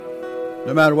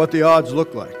no matter what the odds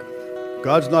look like.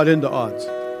 God's not into odds.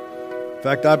 In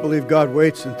fact, I believe God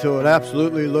waits until it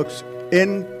absolutely looks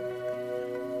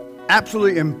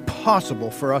absolutely impossible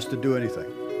for us to do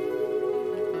anything.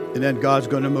 And then God's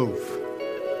going to move.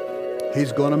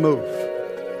 He's going to move.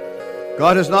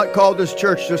 God has not called this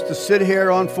church just to sit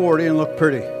here on 40 and look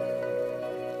pretty,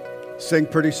 sing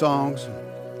pretty songs.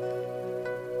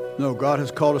 No, God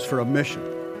has called us for a mission,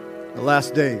 the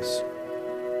last days.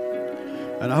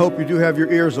 And I hope you do have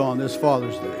your ears on this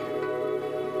Father's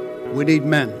Day. We need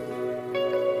men.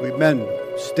 We men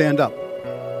stand up.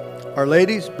 Our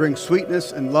ladies bring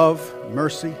sweetness and love,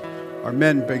 mercy. Our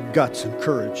men bring guts and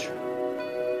courage.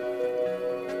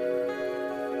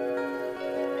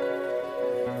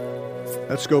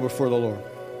 Let's go before the Lord.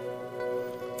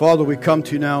 Father, we come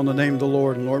to you now in the name of the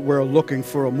Lord. And Lord, we're looking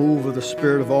for a move of the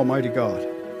Spirit of Almighty God.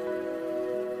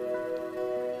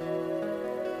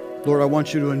 Lord, I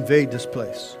want you to invade this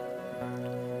place.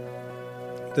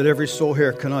 That every soul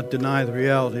here cannot deny the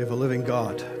reality of a living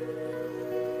God.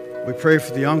 We pray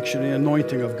for the unction and the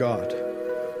anointing of God.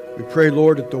 We pray,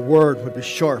 Lord, that the word would be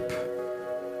sharp,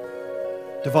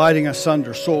 dividing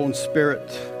asunder soul and spirit,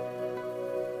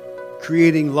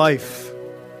 creating life,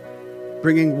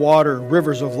 bringing water,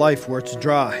 rivers of life where it's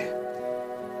dry,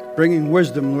 bringing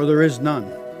wisdom where there is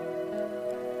none.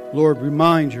 Lord,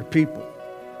 remind your people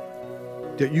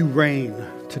that you reign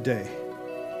today.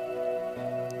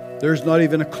 There's not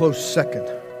even a close second,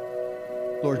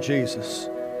 Lord Jesus.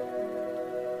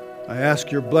 I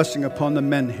ask your blessing upon the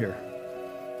men here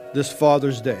this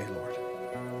Father's Day, Lord.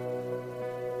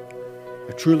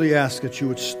 I truly ask that you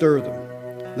would stir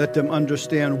them. Let them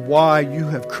understand why you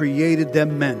have created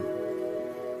them men.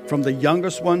 From the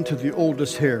youngest one to the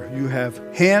oldest here, you have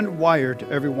hand-wired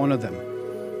every one of them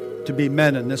to be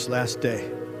men in this last day.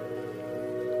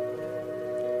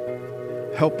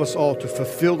 Help us all to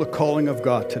fulfill the calling of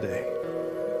God today.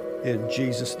 In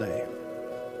Jesus' name,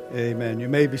 amen. You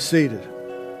may be seated.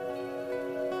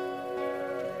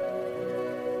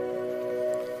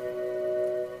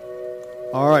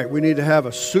 All right, we need to have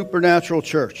a supernatural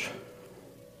church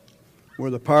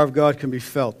where the power of God can be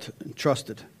felt and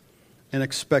trusted and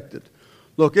expected.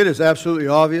 Look, it is absolutely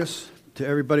obvious to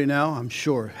everybody now, I'm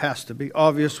sure it has to be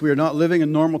obvious, we are not living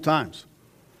in normal times.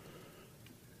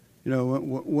 You know,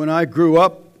 when I grew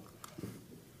up,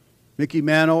 Mickey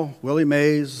Mantle, Willie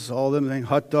Mays, all them things,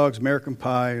 hot dogs, American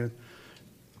pie,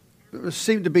 it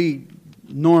seemed to be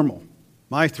normal.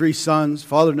 My three sons,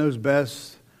 Father knows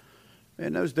best.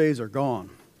 And those days are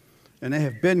gone. And they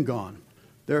have been gone.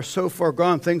 They're so far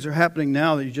gone, things are happening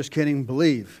now that you just can't even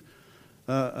believe.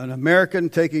 An American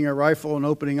taking a rifle and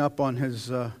opening up on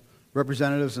his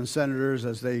representatives and senators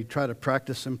as they try to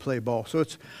practice and play ball. So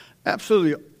it's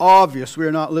absolutely obvious we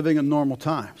are not living in normal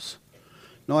times.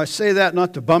 Now, I say that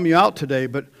not to bum you out today,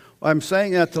 but I'm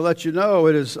saying that to let you know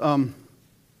it is,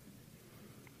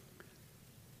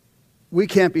 we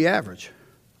can't be average.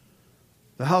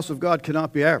 The house of God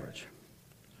cannot be average.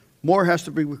 More has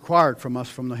to be required from us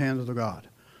from the hand of the God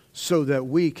so that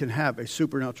we can have a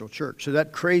supernatural church. So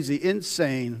that crazy,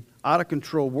 insane,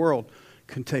 out-of-control world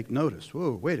can take notice.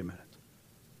 Whoa, wait a minute.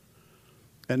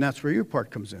 And that's where your part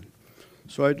comes in.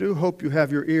 So I do hope you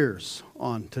have your ears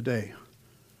on today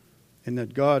and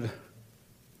that God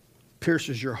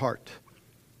pierces your heart.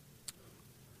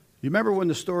 You remember when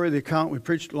the story, the account we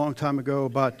preached a long time ago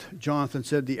about Jonathan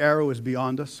said the arrow is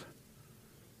beyond us?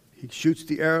 He shoots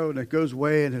the arrow and it goes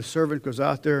away and his servant goes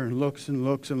out there and looks and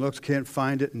looks and looks, can't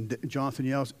find it. And Jonathan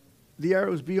yells, the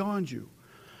arrow is beyond you.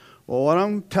 Well, what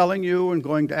I'm telling you and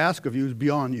going to ask of you is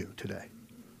beyond you today.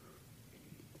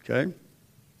 Okay?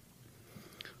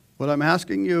 What I'm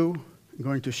asking you, I'm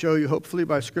going to show you hopefully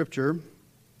by Scripture,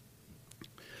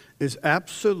 is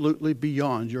absolutely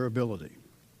beyond your ability.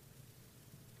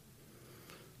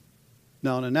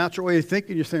 Now, in a natural way of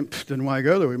thinking, you think, then why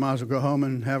go there? We might as well go home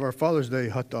and have our Father's Day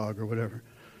hot dog or whatever.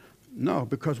 No,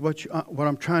 because what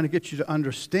I'm trying to get you to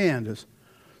understand is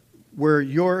where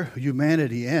your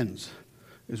humanity ends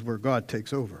is where God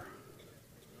takes over.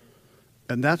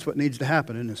 And that's what needs to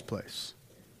happen in this place.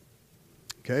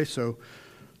 Okay, so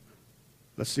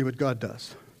let's see what God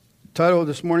does. The title of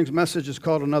this morning's message is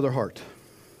called Another Heart.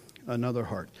 Another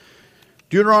Heart.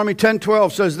 Deuteronomy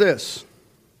 10:12 says this.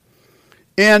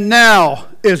 And now,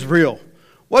 Israel,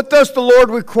 what does the Lord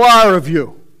require of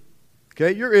you?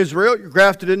 Okay, you're Israel, you're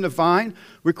grafted in the vine.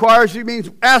 Requires you means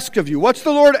ask of you. What's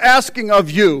the Lord asking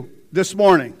of you this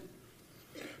morning?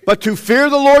 But to fear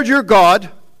the Lord your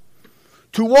God,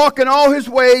 to walk in all his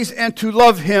ways and to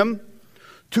love him,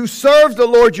 to serve the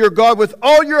Lord your God with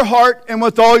all your heart and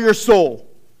with all your soul.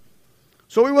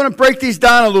 So we want to break these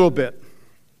down a little bit.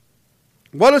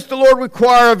 What does the Lord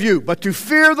require of you? But to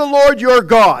fear the Lord your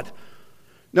God.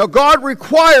 Now, God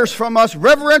requires from us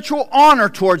reverential honor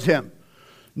towards Him.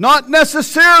 Not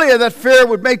necessarily that fear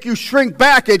would make you shrink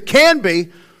back. It can be.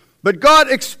 But God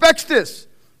expects this.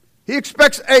 He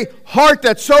expects a heart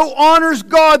that so honors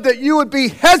God that you would be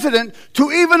hesitant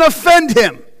to even offend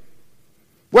Him.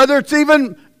 Whether it's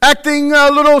even acting a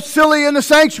little silly in the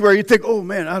sanctuary. You think, oh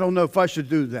man, I don't know if I should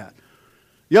do that.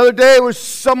 The other day was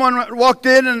someone walked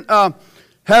in and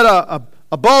had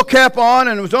a ball cap on,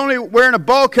 and was only wearing a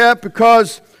ball cap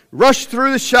because rushed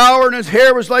through the shower and his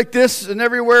hair was like this and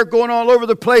everywhere going all over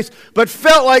the place, but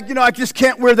felt like, I just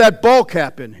can't wear that ball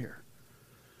cap in here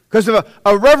because of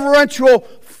a reverential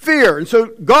fear. And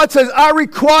so God says,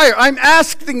 I'm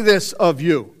asking this of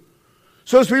you.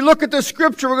 So as we look at the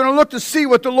scripture, we're going to look to see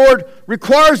what the Lord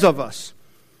requires of us.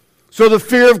 So the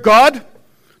fear of God,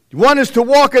 one is to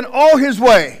walk in all His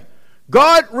way.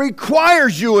 God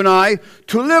requires you and I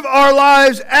to live our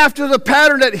lives after the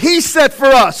pattern that He set for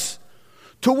us.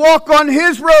 To walk on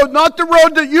His road, not the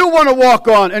road that you want to walk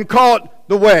on and call it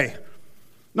the way.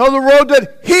 No, the road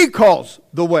that He calls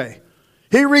the way.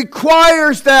 He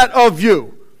requires that of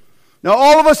you. Now,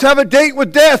 all of us have a date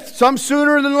with death, some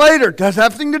sooner than later. It has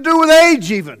nothing to do with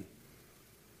age even.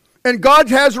 And God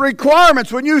has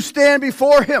requirements when you stand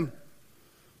before Him.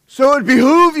 So it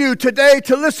behoove you today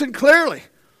to listen clearly.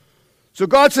 So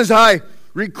God says, I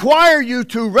require you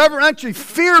to reverentially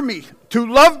fear me,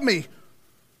 to love me,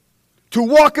 to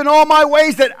walk in all my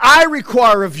ways that I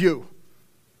require of you.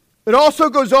 It also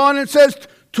goes on and says,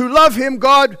 to love Him,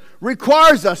 God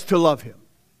requires us to love Him.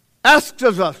 Asks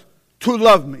of us to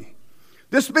love me.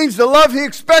 This means the love He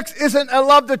expects isn't a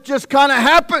love that just kind of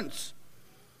happens.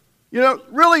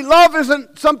 Really love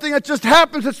isn't something that just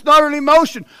happens. It's not an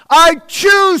emotion. I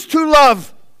choose to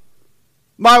love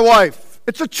my wife.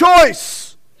 It's a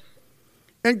choice.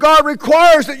 And God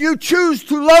requires that you choose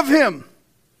to love Him.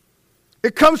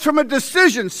 It comes from a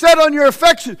decision set on your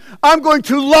affection. I'm going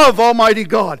to love Almighty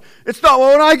God. It's not,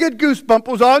 when I get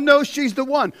goosebumps, I know she's the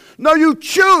one. No, you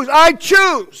choose. I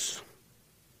choose.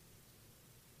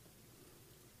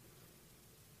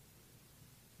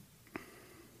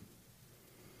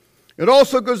 It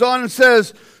also goes on and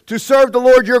says, to serve the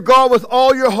Lord your God with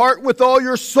all your heart, with all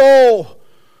your soul.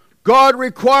 God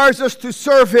requires us to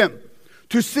serve Him,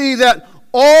 to see that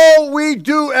all we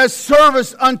do as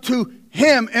service unto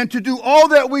Him, and to do all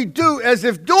that we do as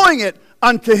if doing it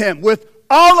unto Him, with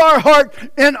all our heart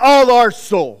and all our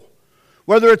soul.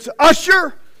 Whether it's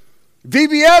usher,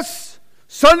 VBS,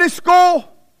 Sunday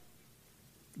school,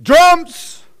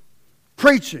 drums,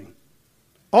 preaching.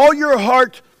 All your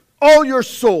heart, all your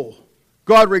soul,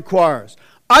 God requires.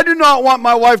 I do not want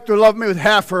my wife to love me with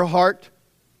half her heart.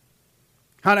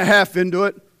 Kind of half into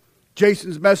it.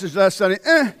 Jason's message last Sunday,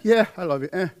 yeah, I love you,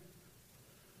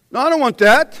 No, I don't want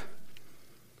that.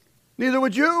 Neither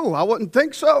would you. I wouldn't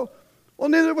think so. Well,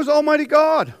 neither was Almighty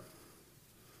God.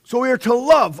 So we are to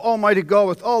love Almighty God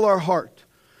with all our heart.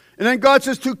 And then God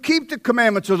says to keep the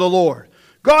commandments of the Lord.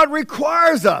 God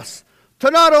requires us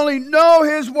to not only know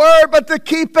His word, but to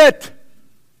keep it.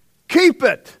 Keep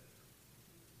it.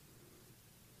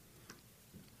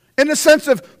 In the sense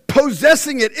of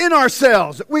possessing it in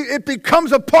ourselves. It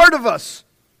becomes a part of us.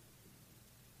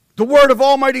 The word of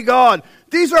Almighty God.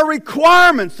 These are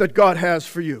requirements that God has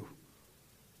for you.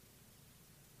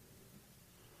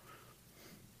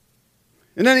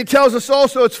 And then He tells us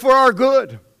also it's for our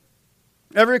good.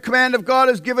 Every command of God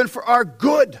is given for our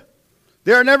good.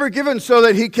 They are never given so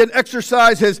that He can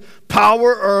exercise His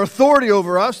power or authority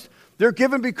over us. They're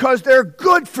given because they're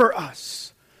good for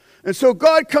us. And so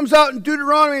God comes out in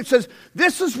Deuteronomy and says,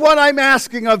 this is what I'm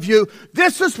asking of you.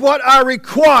 This is what I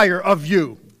require of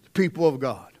you, people of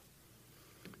God.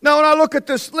 Now, when I look at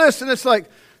this list, and it's like,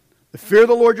 to fear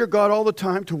the Lord your God all the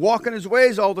time, to walk in His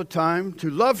ways all the time, to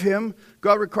love Him.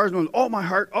 God requires me with all my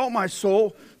heart, all my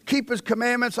soul, keep His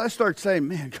commandments. I start saying,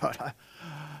 man, God,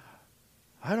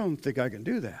 I don't think I can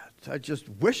do that. I just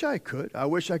wish I could. I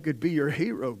wish I could be your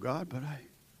hero, God, but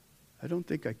I don't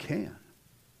think I can.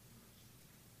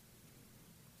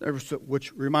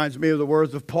 Which reminds me of the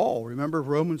words of Paul. Remember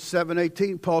Romans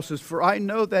 7:18, Paul says, for I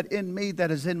know that in me that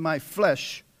is in my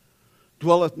flesh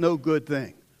dwelleth no good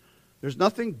thing. There's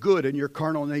nothing good in your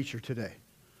carnal nature today,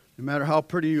 no matter how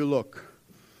pretty you look.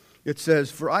 It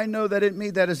says, for I know that in me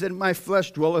that is in my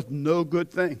flesh dwelleth no good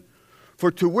thing.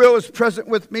 For to will is present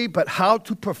with me, but how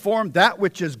to perform that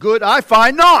which is good I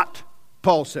find not,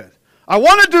 Paul said. I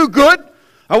want to do good.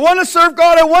 I want to serve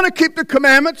God. I want to keep the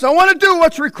commandments. I want to do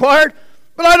what's required.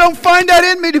 But I don't find that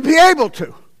in me to be able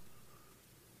to.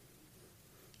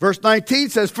 Verse 19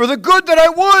 says, for the good that I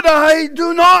would, I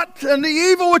do not, and the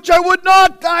evil which I would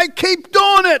not, I keep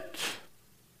doing it.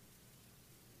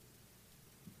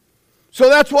 So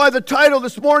that's why the title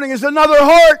this morning is Another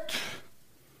Heart.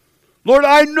 Lord,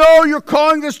 I know you're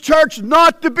calling this church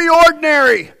not to be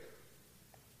ordinary,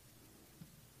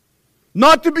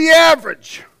 not to be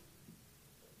average,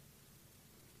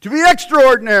 to be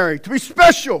extraordinary, to be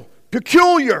special,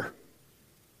 peculiar,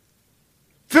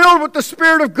 filled with the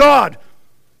Spirit of God,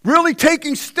 really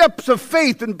taking steps of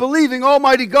faith and believing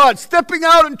Almighty God, stepping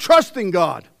out and trusting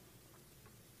God.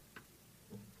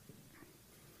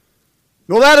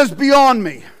 Well, that is beyond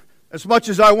me, as much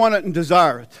as I want it and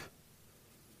desire it.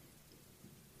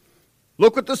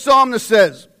 Look what the psalmist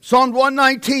says. Psalm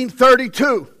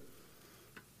 119:32.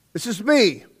 This is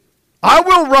me. I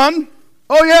will run.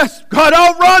 Oh yes, God,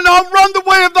 I'll run the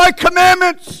way of thy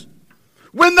commandments.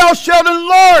 When thou shalt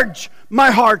enlarge my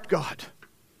heart, God.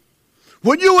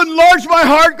 When you enlarge my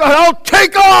heart, God, I'll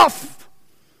take off.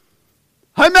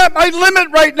 I'm at my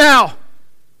limit right now.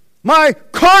 My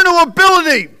carnal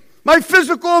ability, my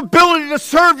physical ability to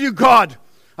serve you, God.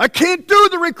 I can't do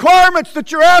the requirements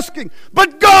that you're asking.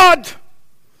 But God,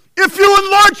 if you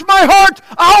enlarge my heart,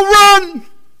 I'll run.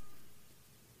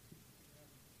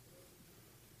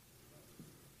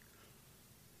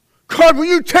 God, will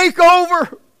you take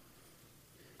over?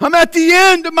 I'm at the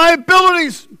end of my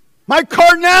abilities, my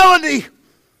carnality,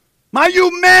 my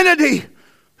humanity.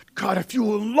 But God, if you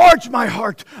will enlarge my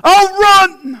heart, I'll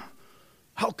run.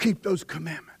 I'll keep those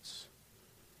commandments.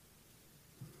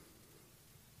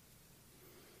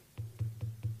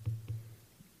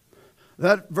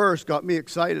 That verse got me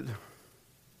excited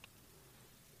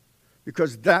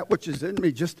because that which is in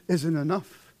me just isn't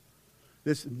enough.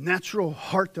 This natural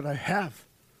heart that I have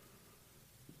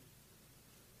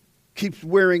keeps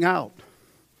wearing out.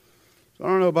 So I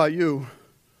don't know about you,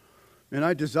 and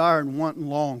I desire and want and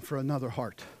long for another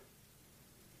heart.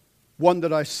 One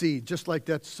that I see, just like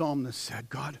that psalmist said,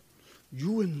 God,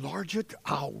 you enlarge it,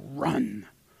 I'll run.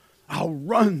 I'll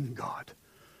run, God.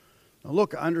 Now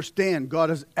look, I understand God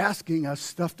is asking us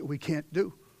stuff that we can't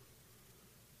do.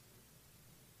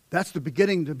 That's the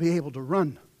beginning to be able to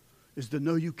run, is to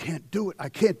know you can't do it. I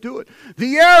can't do it.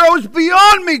 The arrow's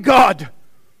beyond me, God.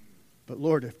 But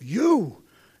Lord, if you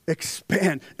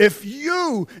expand, if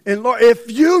you enlarge, if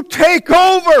you take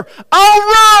over,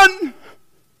 I'll run.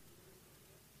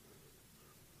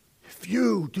 If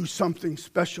you do something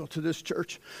special to this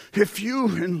church, if you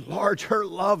enlarge her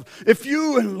love, if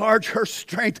you enlarge her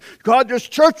strength, God, this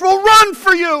church will run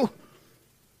for you.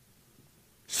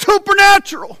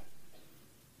 Supernatural.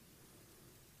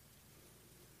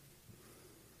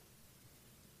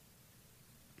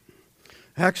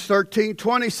 Acts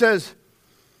 13:20 says,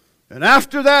 and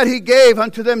after that he gave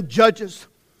unto them judges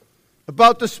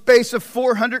about the space of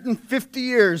 450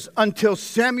 years until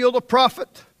Samuel the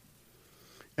prophet.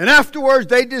 And afterwards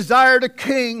they desired a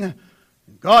king.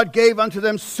 God gave unto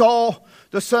them Saul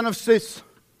the son of Cis,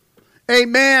 a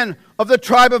man of the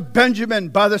tribe of Benjamin,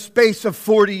 by the space of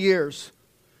 40 years.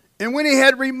 And when he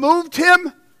had removed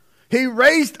him, he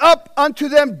raised up unto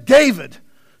them David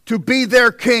to be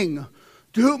their king,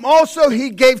 to whom also he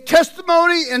gave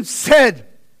testimony and said,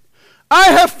 I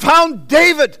have found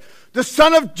David, the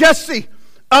son of Jesse,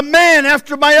 a man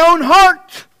after my own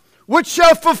heart, which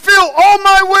shall fulfill all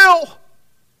my will.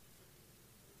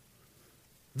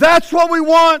 That's what we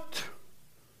want.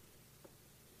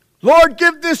 Lord,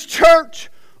 give this church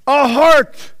a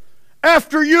heart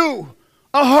after you,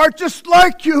 a heart just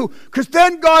like you, because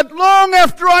then, God, long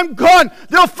after I'm gone,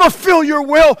 they'll fulfill your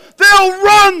will. They'll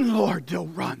run, Lord, they'll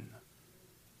run.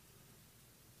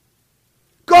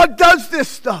 God does this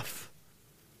stuff.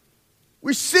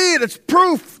 We see it. It's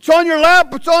proof. It's on your lap.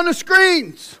 It's on the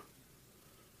screens.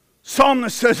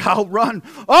 Psalmist says, I'll run.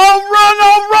 I'll run.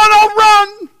 I'll run. I'll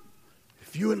run.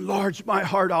 If you enlarge my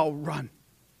heart, I'll run.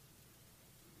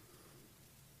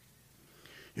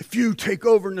 If you take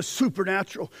over in the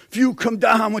supernatural, if you come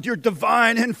down with your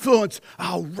divine influence,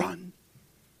 I'll run.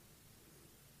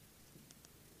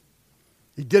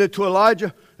 He did it to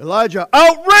Elijah. Elijah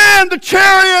outran the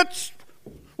chariots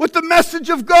with the message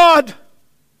of God.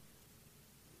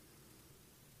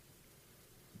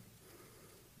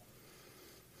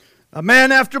 A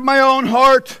man after my own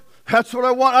heart. That's what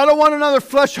I want. I don't want another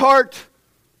flesh heart.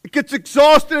 It gets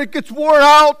exhausted. It gets wore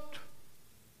out.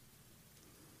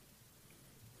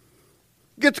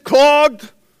 It gets clogged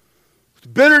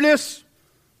with bitterness,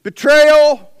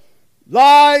 betrayal,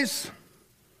 lies.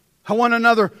 I want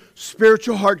another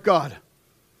spiritual heart, God.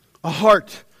 A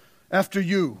heart after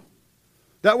you.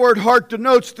 That word heart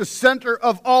denotes the center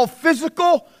of all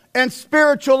physical and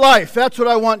spiritual life. That's what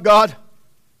I want, God.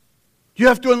 You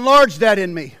have to enlarge that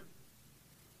in me.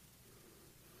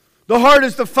 The heart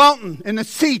is the fountain and the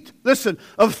seat, listen,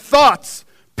 of thoughts,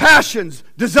 passions,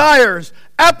 desires,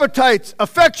 appetites,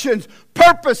 affections,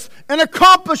 purpose, and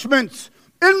accomplishments.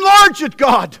 Enlarge it,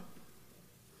 God.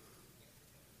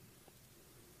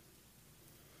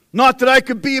 Not that I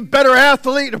could be a better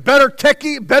athlete, a better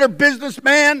techie, a better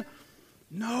businessman.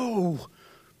 No.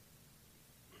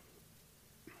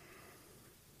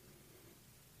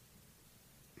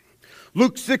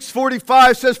 Luke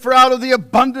 6:45 says, for out of the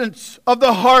abundance of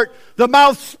the heart, the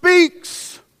mouth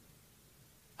speaks.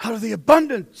 Out of the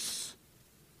abundance.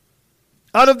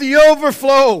 Out of the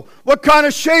overflow. What kind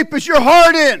of shape is your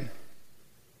heart in?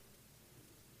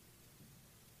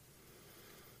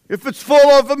 If it's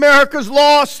full of America's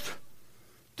lost,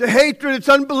 to hatred, it's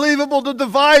unbelievable, the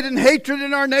divide and hatred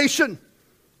in our nation.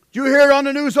 You hear it on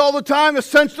the news all the time, the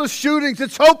senseless shootings,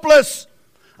 it's hopeless.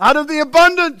 Out of the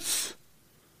abundance.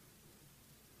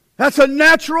 That's a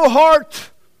natural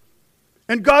heart.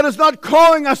 And God is not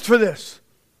calling us for this.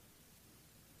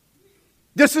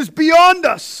 This is beyond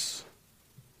us.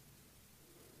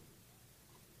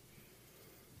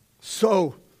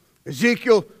 So,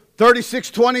 Ezekiel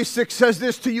 36:26 says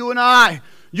this to you and I.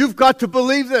 You've got to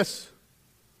believe this.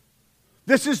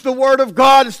 This is the Word of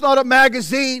God. It's not a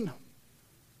magazine.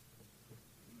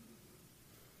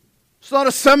 It's not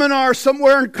a seminar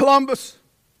somewhere in Columbus.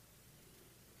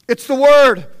 It's the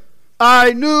Word.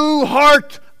 A new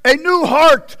heart,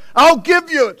 I'll give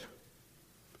you it.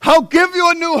 I'll give you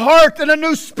a new heart and a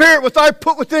new spirit which I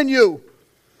put within you.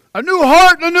 A new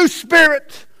heart and a new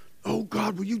spirit. Oh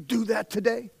God, will you do that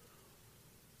today?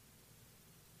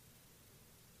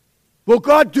 Will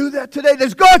God do that today?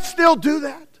 Does God still do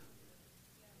that?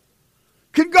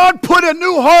 Can God put a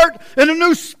new heart and a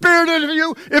new spirit into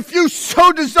you if you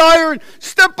so desire and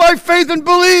step by faith and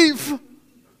believe?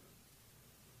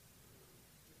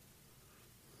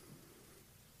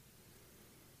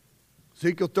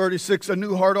 Ezekiel 36, a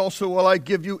new heart also will I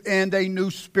give you, and a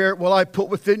new spirit will I put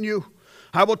within you.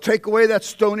 I will take away that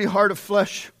stony heart of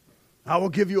flesh. I will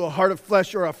give you a heart of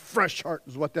flesh, or a fresh heart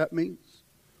is what that means.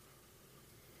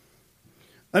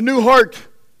 A new heart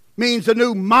means a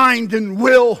new mind and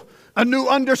will, a new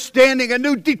understanding, a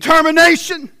new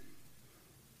determination.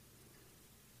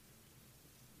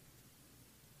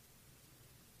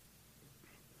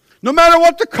 No matter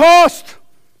what the cost,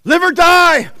 live or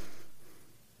die.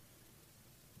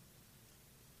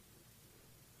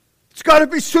 It's got to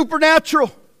be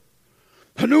supernatural.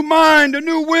 A new mind, a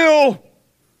new will,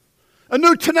 a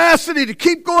new tenacity to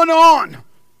keep going on.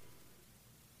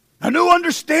 A new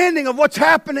understanding of what's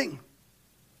happening.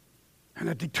 And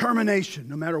a determination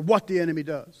no matter what the enemy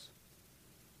does.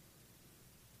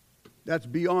 That's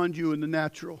beyond you in the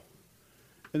natural.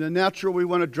 In the natural, we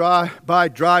want to buy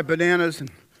dry bananas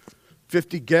and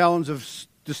 50 gallons of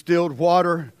distilled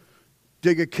water,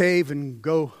 dig a cave and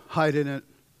go hide in it.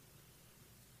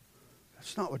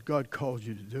 That's not what God calls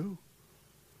you to do.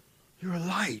 You're a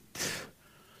light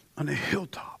on a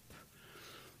hilltop.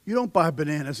 You don't buy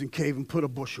bananas in a cave and put a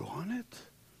bushel on it.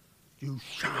 You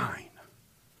shine,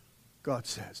 God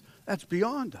says. That's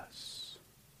beyond us.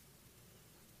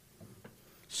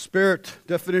 Spirit,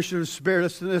 definition of spirit,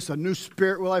 listen to this. A new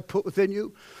spirit will I put within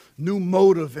you. New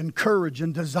motive and courage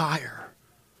and desire.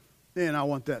 Man, I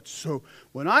want that. So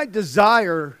when I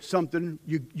desire something,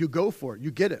 you go for it. You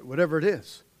get it, whatever it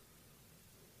is.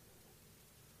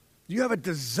 You have a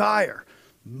desire,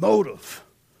 motive,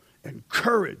 and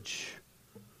courage.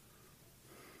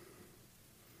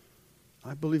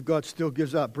 I believe God still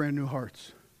gives out brand new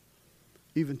hearts,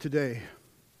 even today.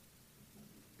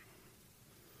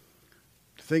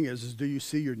 The thing is do you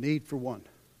see your need for one?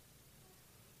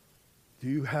 Do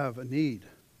you have a need?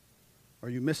 Are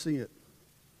you missing it?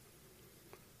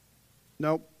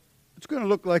 Now, it's going to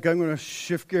look like I'm going to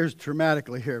shift gears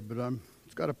dramatically here, but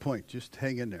it's got a point. Just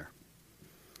hang in there.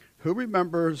 Who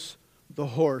remembers the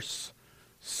horse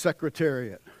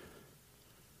Secretariat?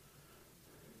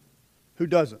 Who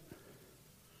doesn't?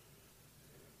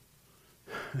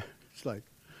 It's like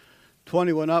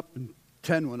 20 went up and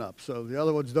 10 went up. So the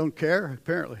other ones don't care,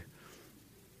 apparently.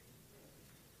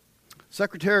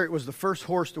 Secretariat was the first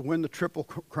horse to win the Triple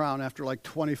Crown after like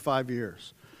 25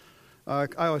 years. I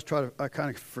always I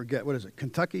kind of forget, what is it?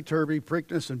 Kentucky Derby,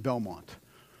 Preakness, and Belmont.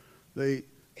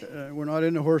 We're not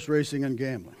into horse racing and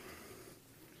gambling.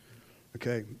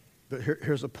 Okay, but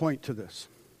here's a point to this.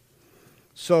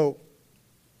 So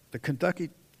the Kentucky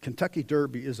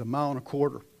Derby is 1.25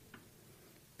 miles,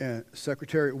 and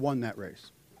Secretariat won that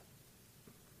race.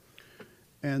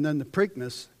 And then the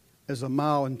Preakness is 1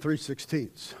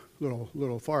 3/16 miles,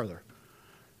 little farther.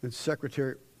 And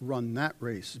Secretariat run that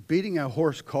race, beating a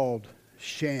horse called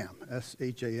Sham,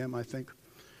 S-H-A-M, I think.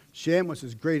 Sham was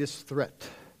his greatest threat.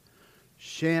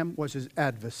 Sham was his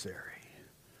adversary.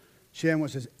 Sham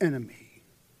was his enemy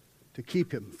to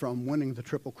keep him from winning the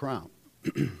Triple Crown.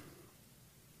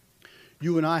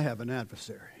 You and I have an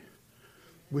adversary.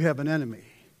 We have an enemy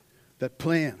that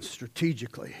plans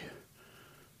strategically,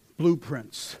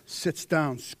 blueprints, sits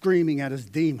down screaming at his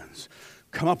demons,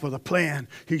 come up with a plan.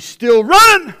 He's still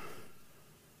running.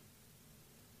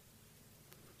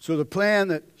 So the plan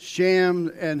that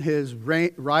Sham and his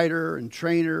rider and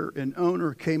trainer and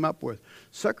owner came up with,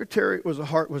 Secretariat was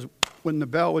when the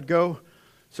bell would go,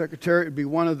 Secretariat would be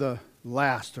one of the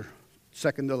last or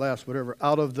second to last, whatever,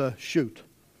 out of the chute.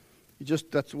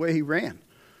 That's the way he ran.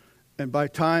 And by the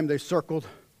time they circled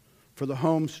for the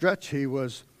home stretch, he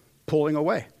was pulling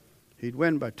away. He'd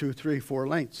win by 2, 3, 4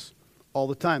 lengths all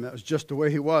the time. That was just the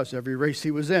way he was every race he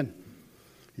was in.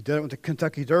 He did it with the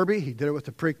Kentucky Derby. He did it with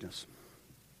the Preakness.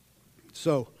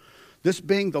 So this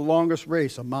being the longest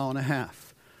race, 1.5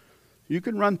 miles, you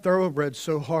can run thoroughbreds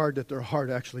so hard that their heart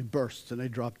actually bursts and they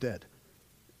drop dead.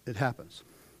 It happens.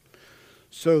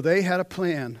 So they had a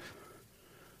plan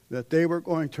that they were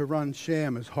going to run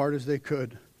Sham as hard as they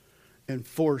could and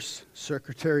force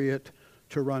Secretariat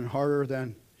to run harder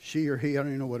than she or he, I don't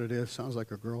even know what it is, sounds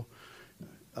like a girl,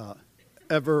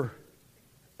 ever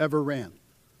ran.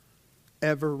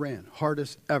 Ever ran.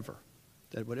 Hardest ever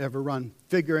that would ever run,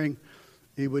 figuring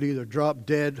he would either drop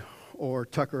dead or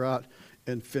tuck her out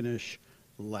and finish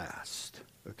last.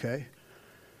 Okay?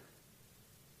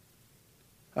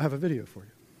 I have a video for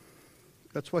you.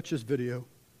 Let's watch this video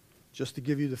just to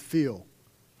give you the feel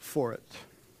for it.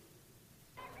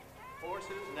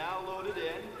 Horses now loaded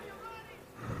in.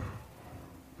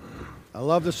 I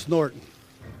love the snorting.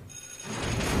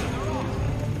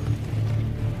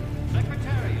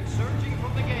 Secretariat surging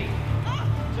from the gate.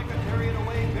 Secretariat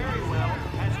away very well.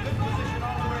 Has good position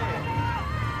on the rail.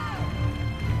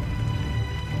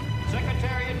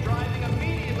 Secretariat driving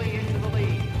immediately into the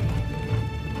lead.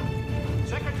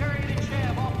 Secretariat and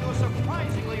Sham off to a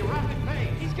surprisingly rapid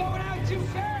pace. He's going out too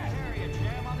fast. Secretariat,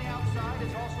 Sham on the outside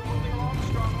is also moving along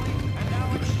strongly. And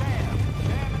now it's Sham.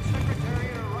 Sham and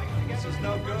Secretariat are right together. This is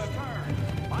no in the good. first turn.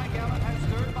 My Gallant has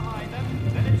third behind them.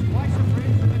 Then it's twice a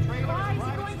bridge to the trailer. Why is he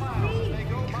Private going for Smiles me? as they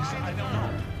go by I the don't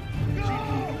turn.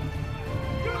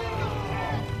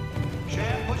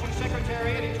 Sham pushing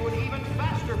Secretariat into an even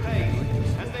faster pace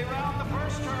as they round the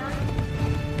first turn.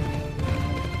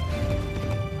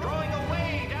 Drawing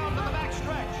away down to the back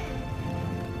stretch.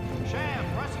 Sham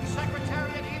pressing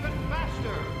Secretariat even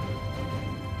faster.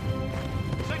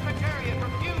 Secretariat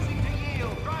refusing to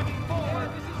yield, driving forward.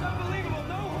 This is unbelievable.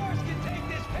 No horse can take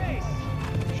this pace.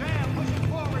 Sham pushing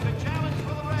forward to challenge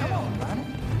for the rail. Come on, Ronnie.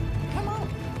 Come on.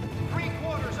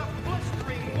 3/4 of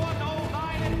blistering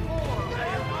 109 and 4.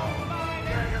 109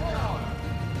 and 4.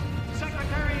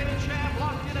 Secretariat and Sham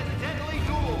locked in a deadly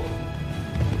duel.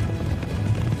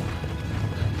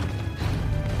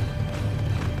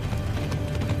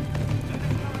 Then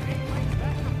it's another 8 lengths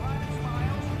back to Private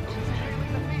Smiles, who's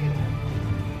trailing the field.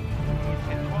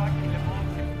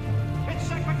 It's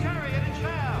Secretariat and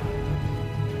Sham.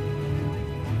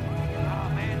 Oh,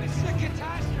 man, this is a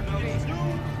catastrophe. It's too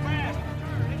fast.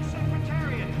 It's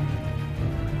Secretariat.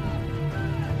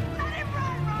 Let it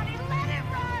run, Ronnie! Let it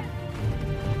run!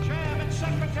 Sham and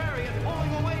Secretariat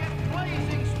pulling away at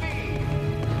blazing speed.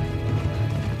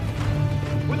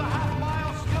 With a half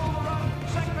mile still to run,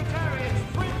 Secretariat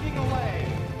sprinting away.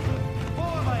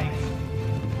 4 lengths.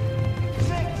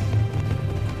 6.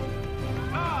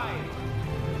 9.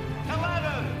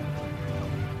 11.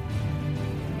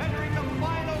 Entering the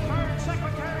final turn,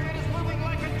 Secretariat is moving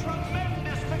like a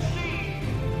tremendous machine.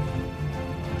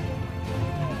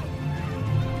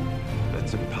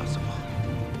 That's impossible.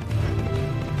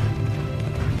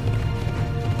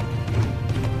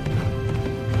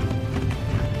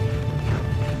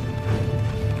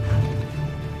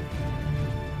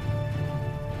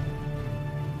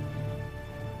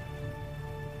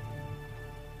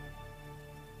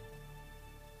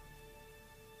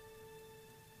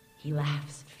 He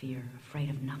laughs at fear, afraid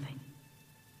of nothing.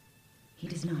 He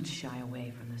does not shy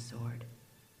away from the sword.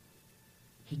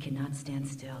 He cannot stand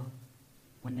still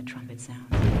when the trumpet sounds.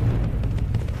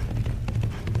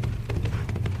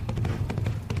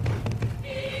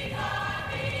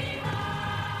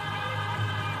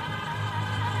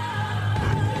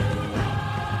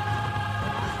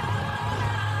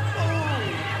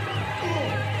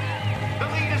 The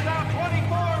lead is now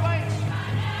 24 lengths.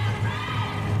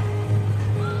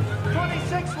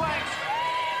 26 lengths.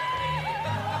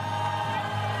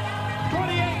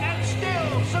 28 and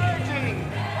still surging.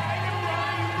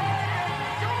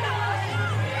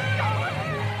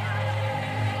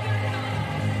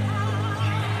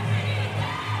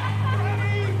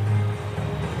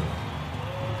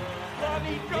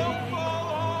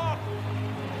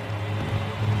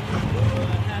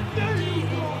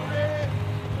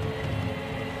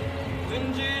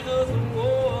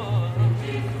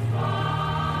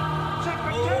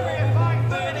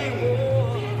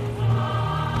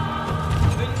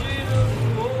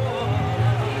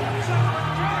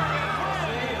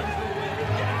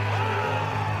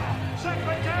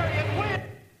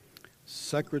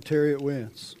 Secretariat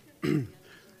wins.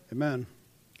 Amen.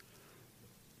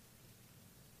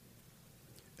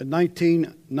 In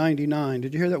 1999,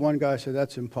 did you hear that one guy say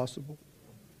that's impossible?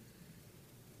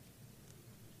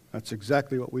 That's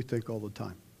exactly what we think all the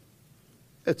time.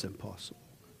 It's impossible.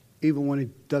 Even when he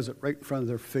does it right in front of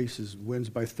their faces, wins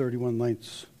by 31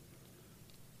 lengths.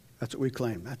 That's what we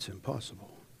claim. That's impossible.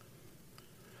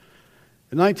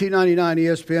 In 1999,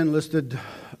 ESPN listed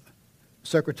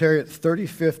Secretariat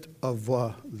 35th of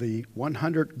the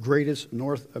 100 greatest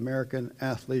North American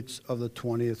athletes of the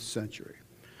 20th century.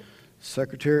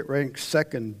 Secretariat ranked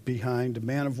second behind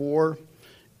Man of War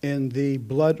in the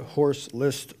Blood Horse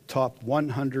List top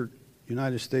 100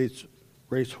 United States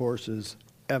racehorses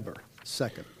ever.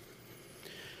 Second.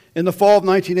 In the fall of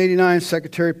 1989,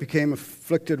 Secretariat became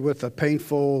afflicted with a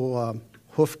painful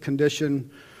hoof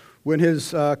condition. When his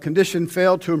condition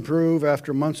failed to improve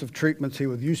after months of treatments, he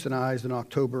was euthanized in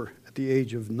October at the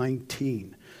age of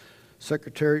 19.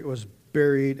 Secretariat was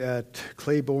buried at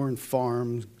Claiborne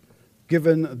Farms,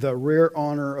 given the rare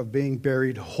honor of being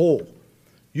buried whole.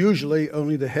 Usually,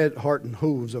 only the head, heart, and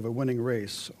hooves of a winning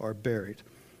race are buried.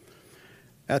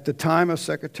 At the time of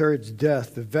Secretariat's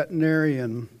death, the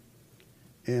veterinarian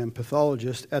and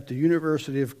pathologist at the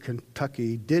University of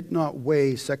Kentucky did not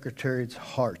weigh Secretariat's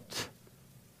heart,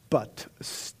 but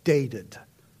stated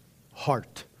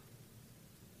heart.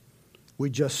 We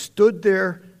just stood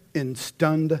there in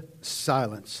stunned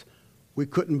silence. We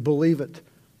couldn't believe it.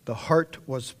 The heart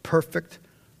was perfect.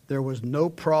 There was no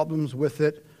problems with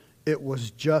it. It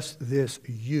was just this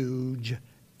huge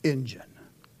engine.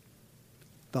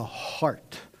 The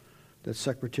heart that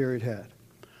Secretariat had.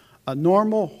 A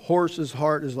normal horse's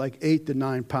heart is like 8 to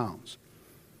 9 pounds.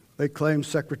 They claim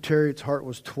Secretariat's heart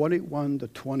was 21 to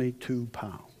 22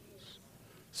 pounds.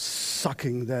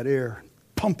 Sucking that air,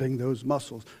 pumping those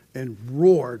muscles, and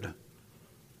roared,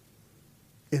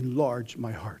 "Enlarge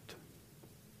my heart,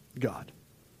 God.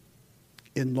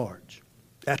 Enlarge."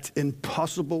 That's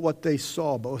impossible what they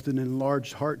saw, but with an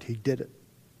enlarged heart, he did it.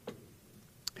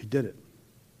 He did it.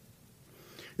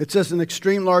 It says an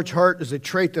extreme large heart is a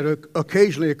trait that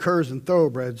occasionally occurs in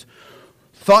thoroughbreds,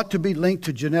 thought to be linked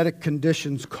to genetic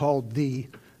conditions called the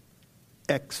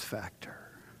X factor.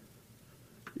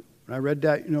 When I read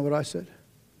that, you know what I said?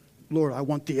 Lord, I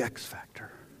want the X factor.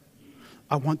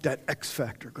 I want that X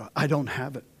factor, God. I don't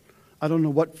have it. I don't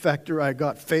know what factor I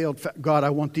got, failed. God,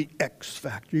 I want the X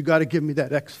factor. You got to give me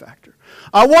that X factor.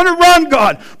 I want to run,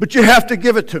 God, but you have to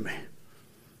give it to me.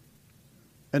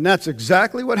 And that's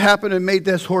exactly what happened and made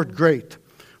this horse great.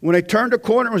 When they turned a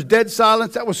corner, it was dead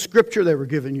silence. That was scripture they were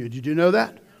giving you. Did you know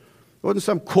that? It wasn't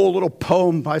some cool little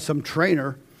poem by some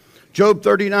trainer. Job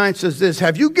 39 says this,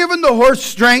 "Have you given the horse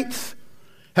strength?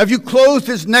 Have you clothed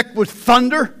his neck with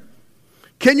thunder?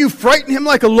 Can you frighten him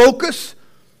like a locust?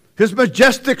 His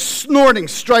majestic snorting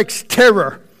strikes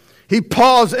terror. He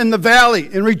paws in the valley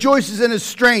and rejoices in his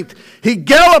strength. He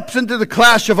gallops into the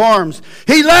clash of arms.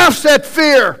 He laughs at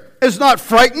fear, is not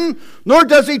frightened, nor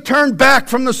does he turn back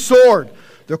from the sword.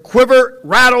 The quiver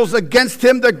rattles against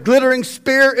him the glittering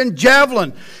spear and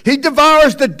javelin. He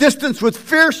devours the distance with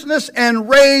fierceness and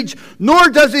rage, nor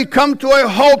does he come to a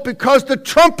halt because the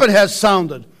trumpet has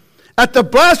sounded. At the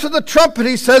blast of the trumpet,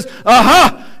 he says,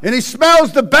 'Aha!' and he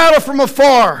smells the battle from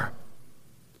afar."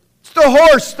 It's the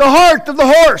horse, the heart of the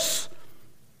horse.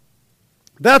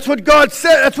 That's what God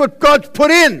said. That's what God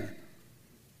put in.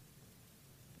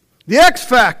 The X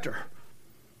factor.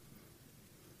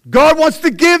 God wants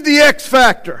to give the X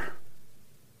factor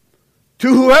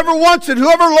to whoever wants it,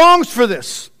 whoever longs for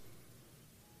this.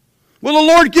 Will the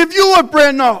Lord give you a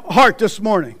brand new heart this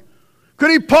morning?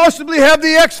 Could he possibly have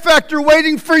the X factor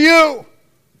waiting for you?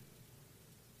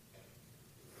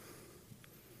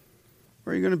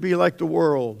 Or are you going to be like the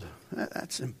world?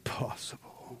 That's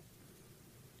impossible.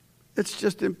 It's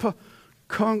just impossible.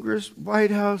 Congress,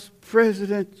 White House,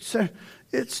 President,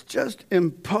 it's just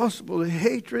impossible. The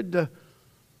hatred,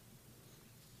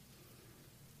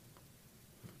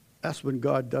 that's when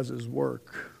God does his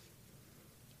work.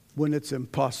 When it's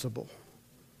impossible.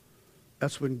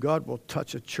 That's when God will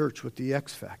touch a church with the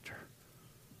X factor.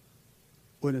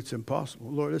 When it's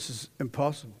impossible. Lord, this is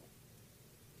impossible.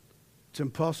 It's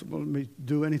impossible for me to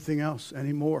do anything else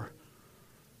anymore.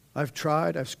 I've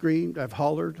tried, I've screamed, I've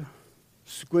hollered,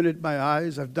 squinted my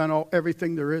eyes, I've done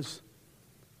everything there is.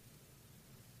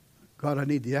 God, I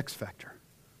need the X factor.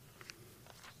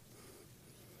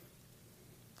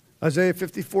 Isaiah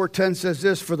 54:10 says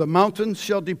this, "For the mountains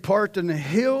shall depart and the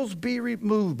hills be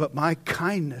removed, but my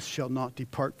kindness shall not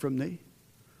depart from thee."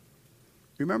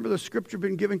 Remember the scripture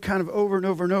been given kind of over and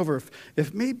over and over.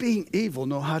 If me being evil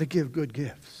know how to give good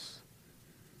gifts,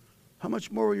 how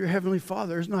much more will your heavenly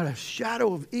Father? There's not a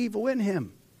shadow of evil in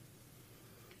him.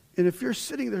 And if you're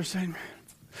sitting there saying,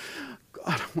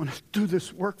 God, I want to do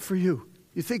this work for you,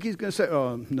 you think he's going to say,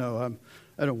 oh, no,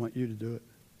 I don't want you to do it.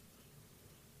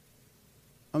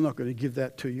 I'm not going to give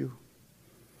that to you.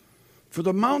 For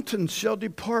the mountains shall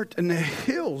depart and the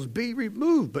hills be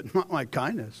removed, but not my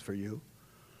kindness for you.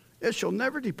 It shall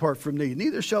never depart from thee,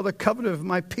 neither shall the covenant of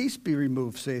my peace be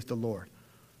removed, saith the Lord,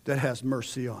 that has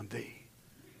mercy on thee.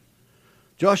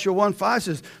 Joshua 1:5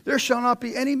 says, there shall not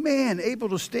be any man able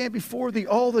to stand before thee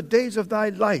all the days of thy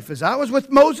life. As I was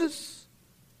with Moses,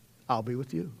 I'll be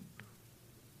with you.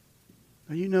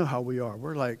 Now you know how we are.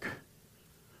 We're like,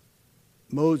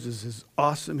 Moses is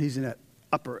awesome. He's in that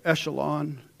upper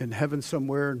echelon in heaven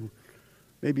somewhere, and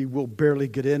maybe we'll barely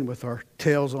get in with our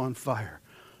tails on fire.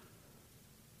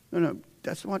 No,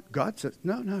 that's what God says.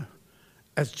 No.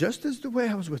 As just as the way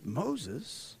I was with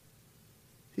Moses,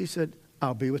 he said,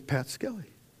 I'll be with Pat Skelly.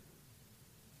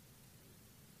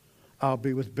 I'll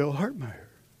be with Bill Hartmeyer.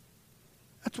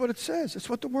 That's what it says. That's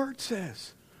what the Word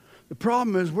says. The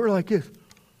problem is we're like this.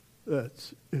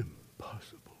 That's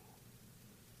impossible.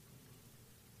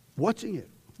 Watching it.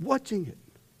 What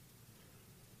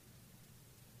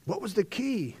was the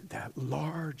key? That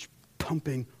large,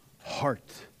 pumping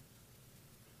heart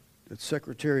that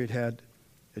Secretariat had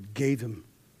that gave him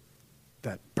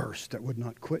that burst that would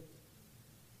not quit.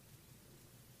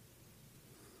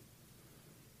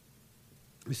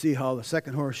 You see how the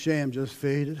second horse sham just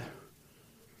faded?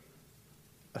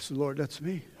 I said, Lord, that's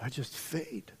me. I just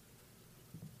fade.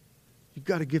 You've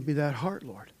got to give me that heart,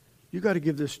 Lord. You've got to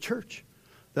give this church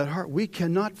that heart. We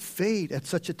cannot fade at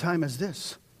such a time as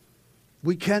this.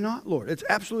 We cannot, Lord. It's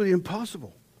absolutely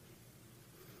impossible.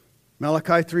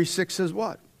 Malachi 3:6 says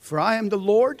what? For I am the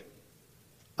Lord,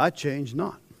 I change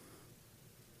not.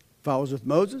 If I was with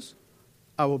Moses,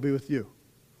 I will be with you.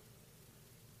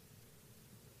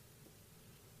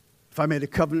 If I made a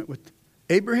covenant with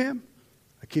Abraham,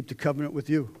 I keep the covenant with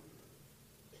you.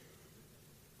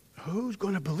 Who's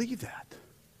going to believe that?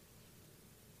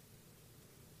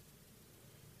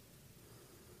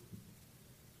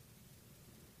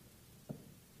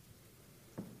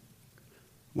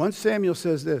 One Samuel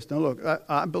says this. Now look,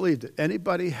 I believe that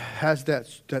anybody has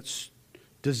that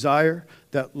desire,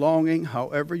 that longing,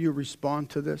 however you respond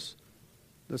to this.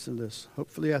 Listen to this.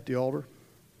 Hopefully at the altar.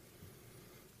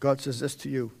 God says this to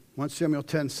you. 1 Samuel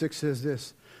 10:6 says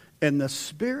this. And the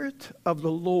Spirit of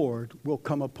the Lord will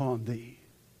come upon thee.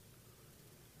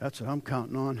 That's what I'm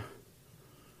counting on.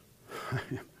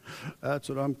 That's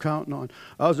what I'm counting on.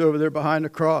 I was over there behind the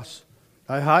cross.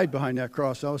 I hide behind that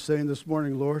cross. I was saying this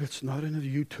morning, Lord, it's not in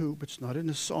the YouTube. It's not in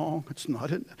the song. It's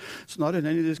not in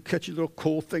any of these catchy little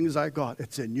cool things I got.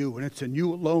 It's in you, and it's in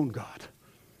you alone, God.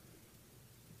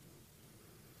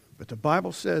 But the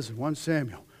Bible says in 1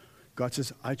 Samuel, God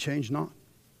says, I change not.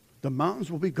 The mountains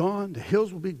will be gone. The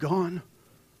hills will be gone.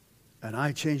 And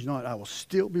I change not. I will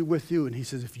still be with you. And he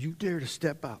says, if you dare to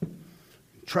step out,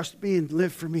 trust me and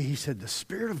live for me, he said, the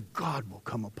Spirit of God will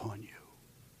come upon you.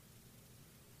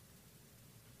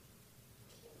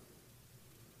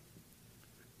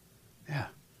 Yeah.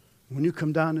 When you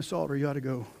come down this altar, you ought to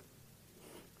go,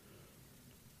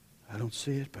 I don't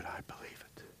see it, but I believe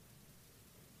it.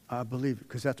 I believe it,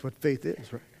 because that's what faith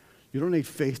is, right? You don't need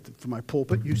faith for my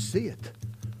pulpit. You see it.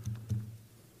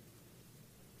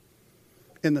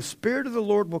 And the Spirit of the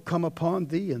Lord will come upon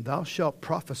thee, and thou shalt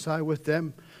prophesy with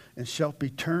them, and shalt be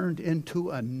turned into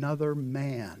another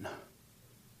man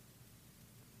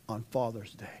on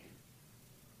Father's Day.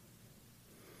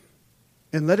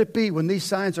 And let it be, when these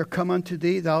signs are come unto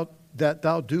thee, that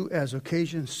thou do as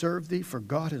occasion serve thee, for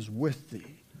God is with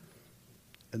thee.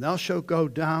 And thou shalt go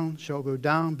down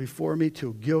before me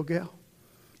to Gilgal.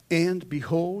 And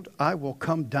behold, I will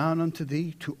come down unto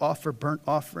thee to offer burnt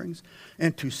offerings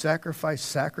and to sacrifice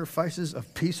sacrifices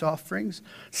of peace offerings.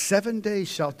 7 days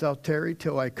shalt thou tarry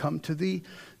till I come to thee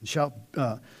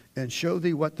and show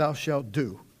thee what thou shalt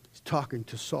do. He's talking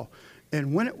to Saul.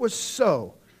 And when it was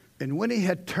so, and when he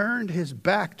had turned his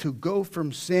back to go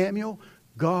from Samuel,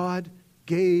 God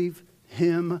gave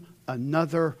him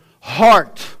another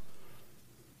heart.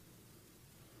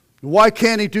 Why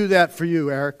can't he do that for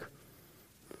you, Eric?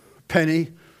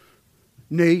 Penny,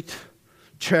 Nate,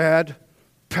 Chad,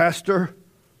 Pastor.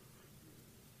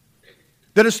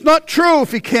 That it's not true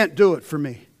if he can't do it for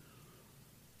me.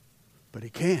 But he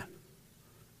can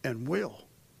and will.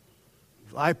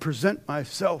 If I present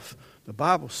myself, the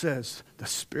Bible says, the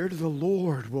Spirit of the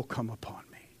Lord will come upon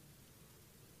me.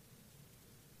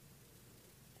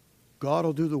 God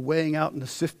will do the weighing out and the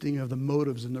sifting of the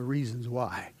motives and the reasons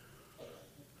why.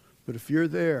 But if you're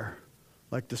there,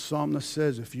 Like the psalmist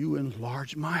says, if you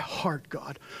enlarge my heart,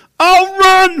 God, I'll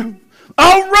run!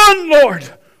 I'll run,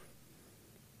 Lord!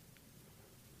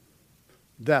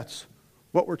 That's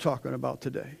what we're talking about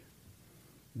today.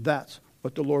 That's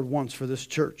what the Lord wants for this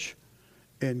church.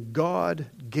 And God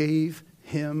gave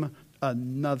him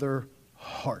another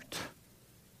heart.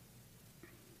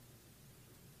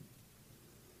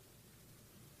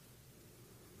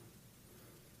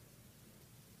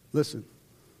 Listen,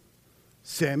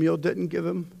 Samuel didn't give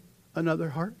him another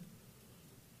heart.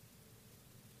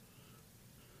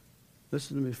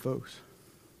 Listen to me, folks.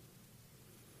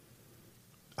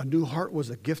 A new heart was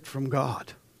a gift from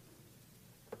God.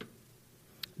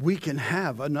 We can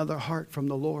have another heart from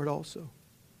the Lord also.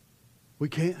 We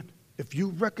can. If you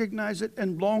recognize it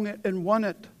and long it and want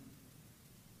it.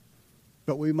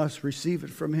 But we must receive it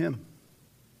from him.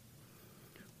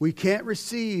 We can't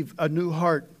receive a new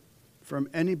heart from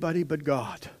anybody but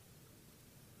God.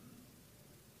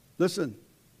 Listen,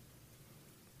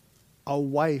 a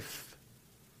wife,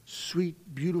 sweet,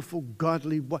 beautiful,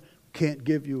 godly wife, can't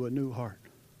give you a new heart.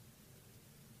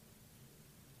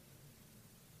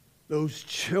 Those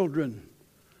children,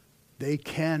 they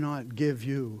cannot give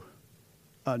you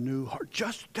a new heart.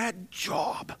 Just that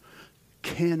job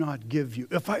cannot give you.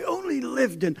 If I only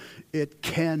lived in, it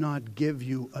cannot give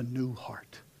you a new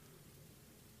heart.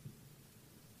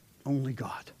 Only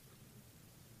God.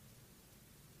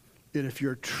 And if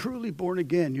you're truly born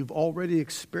again, you've already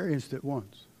experienced it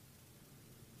once.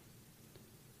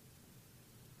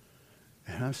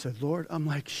 And I said, Lord, I'm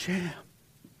like Sham.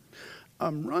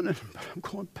 I'm running, but I'm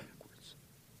going backwards.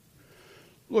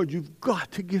 Lord, you've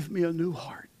got to give me a new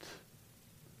heart.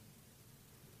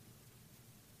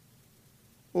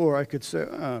 Or I could say,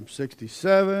 I'm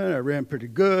 67, I ran pretty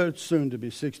good, soon to be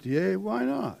 68. Why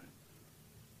not?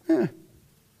 I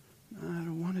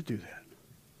don't want to do that.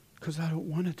 Because I don't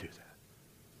want to do that.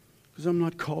 Because I'm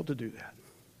not called to do that.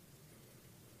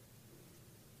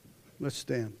 Let's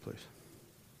stand, please.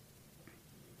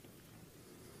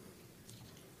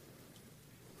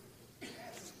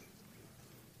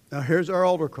 Now here's our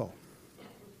altar call.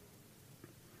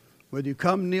 Whether you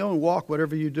come, kneel, and walk,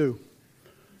 whatever you do,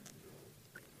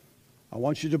 I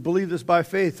want you to believe this by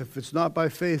faith. If it's not by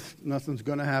faith, nothing's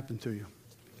going to happen to you.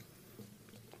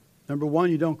 Number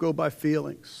one, you don't go by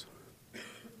feelings.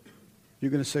 You're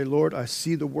going to say, Lord, I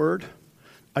see the word.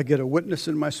 I get a witness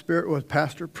in my spirit what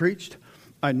pastor preached.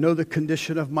 I know the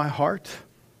condition of my heart.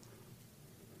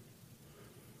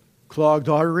 Clogged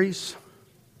arteries.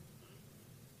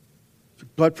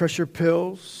 Blood pressure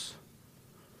pills.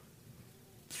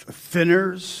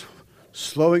 Thinners.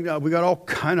 Slowing down. We got all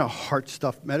kind of heart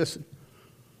stuff medicine.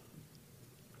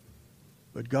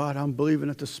 But God, I'm believing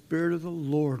that the Spirit of the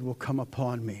Lord will come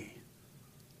upon me.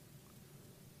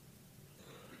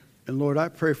 And Lord, I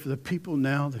pray for the people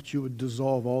now that you would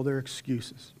dissolve all their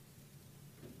excuses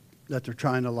that they're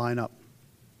trying to line up.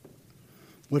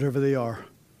 Whatever they are.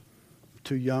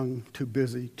 Too young, too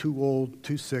busy, too old,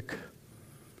 too sick.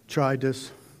 Tried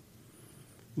this.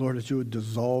 Lord, that you would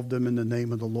dissolve them in the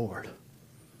name of the Lord.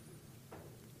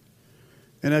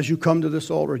 And as you come to this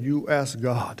altar, you ask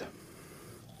God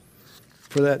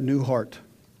for that new heart,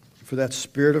 for that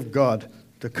Spirit of God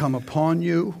to come upon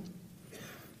you.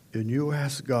 And you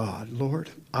ask God, Lord,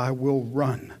 I will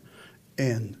run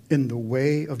and in the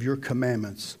way of your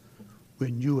commandments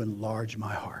when you enlarge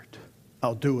my heart.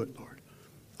 I'll do it, Lord.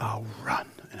 I'll run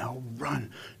and I'll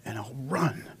run and I'll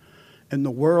run. And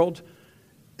the world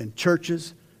and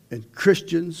churches and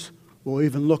Christians will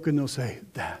even look and they'll say,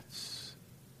 that's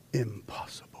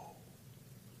impossible.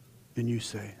 And you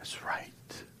say, that's right.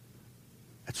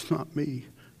 It's not me.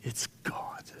 It's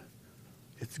God.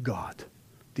 It's God.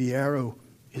 The arrow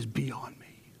is beyond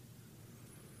me.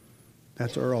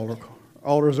 That's our altar call.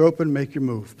 Altar's open. Make your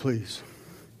move, please.